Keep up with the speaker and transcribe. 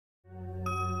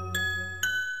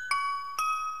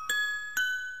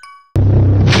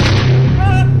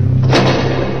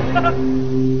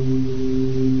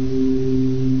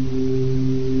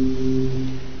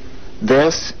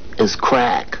This is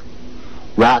crack,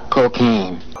 rock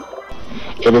cocaine.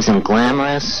 It isn't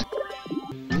glamorous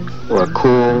or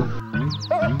cool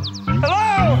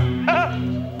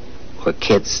or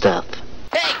kid stuff.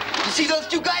 Hey, you see those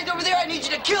two guys over there? I need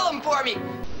you to kill them for me.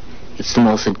 It's the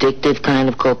most addictive kind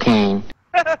of cocaine.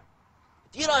 If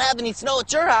you don't have any snow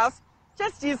at your house,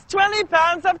 Just use 20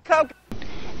 pounds of coke.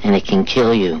 And it can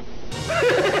kill you.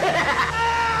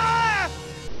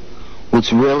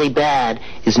 What's really bad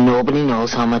is nobody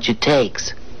knows how much it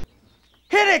takes.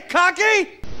 Hit it,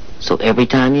 cocky! So every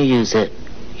time you use it,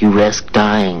 you risk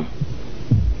dying.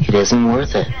 It isn't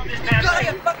worth it. go,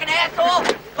 you fucking asshole!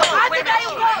 I'm the guy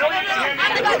who called!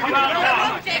 I'm the guy who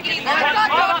called! Take it easy! I'm not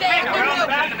going there!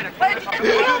 Why did you just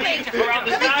kill me?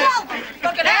 Let me go!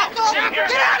 Fucking asshole!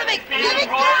 Get out of me! Let me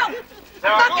go!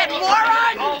 Fucking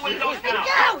moron! Let me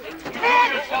go! Man,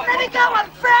 let me go! I'm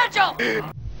fragile!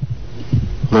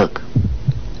 Look,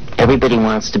 everybody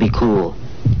wants to be cool.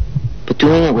 But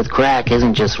doing it with crack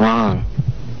isn't just wrong.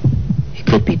 It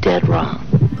could be dead wrong.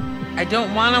 I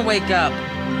don't want to wake up.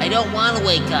 I don't want to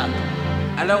wake up.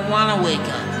 I don't want to wake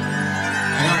up.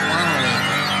 I don't want to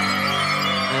wake up.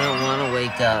 I don't want to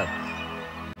wake up.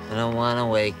 I don't want to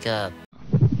wake up.